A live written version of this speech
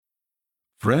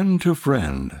Friend to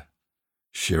Friend,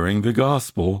 Sharing the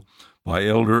Gospel by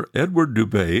Elder Edward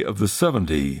Dubé of the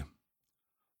 70.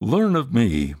 Learn of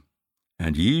me,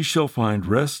 and ye shall find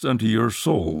rest unto your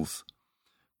souls.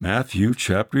 Matthew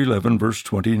chapter 11, verse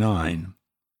 29.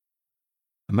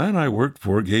 A man I worked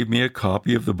for gave me a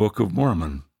copy of the Book of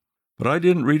Mormon, but I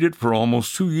didn't read it for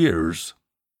almost 2 years.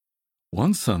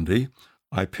 One Sunday,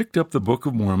 I picked up the Book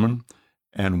of Mormon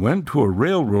and went to a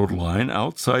railroad line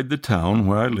outside the town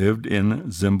where I lived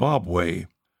in Zimbabwe.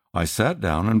 I sat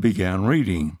down and began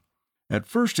reading. At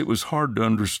first it was hard to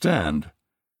understand,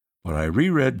 but I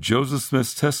reread Joseph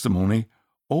Smith's testimony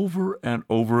over and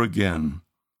over again.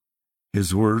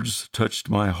 His words touched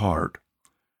my heart.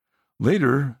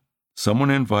 Later,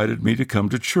 someone invited me to come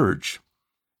to church.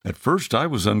 At first I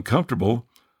was uncomfortable,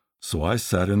 so I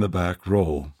sat in the back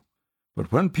row. But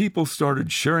when people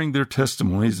started sharing their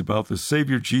testimonies about the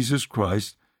Savior Jesus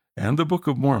Christ and the Book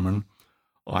of Mormon,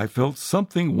 I felt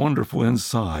something wonderful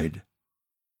inside.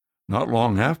 Not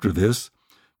long after this,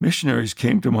 missionaries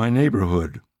came to my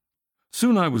neighborhood.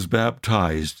 Soon I was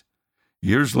baptized.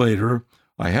 Years later,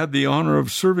 I had the honor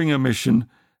of serving a mission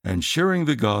and sharing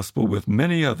the gospel with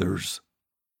many others.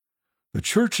 The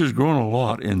church has grown a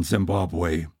lot in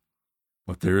Zimbabwe,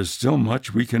 but there is still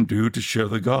much we can do to share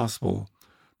the gospel,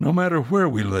 no matter where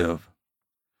we live.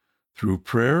 Through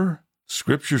prayer,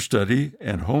 scripture study,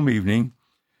 and home evening,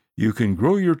 you can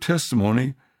grow your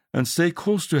testimony and stay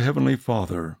close to Heavenly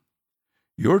Father.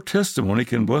 Your testimony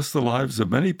can bless the lives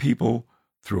of many people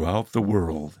throughout the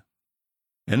world.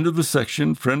 End of the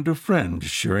section, Friend to Friend,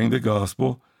 Sharing the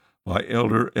Gospel by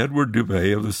Elder Edward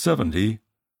Dubé of the 70,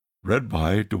 read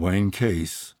by Dwayne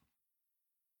Case.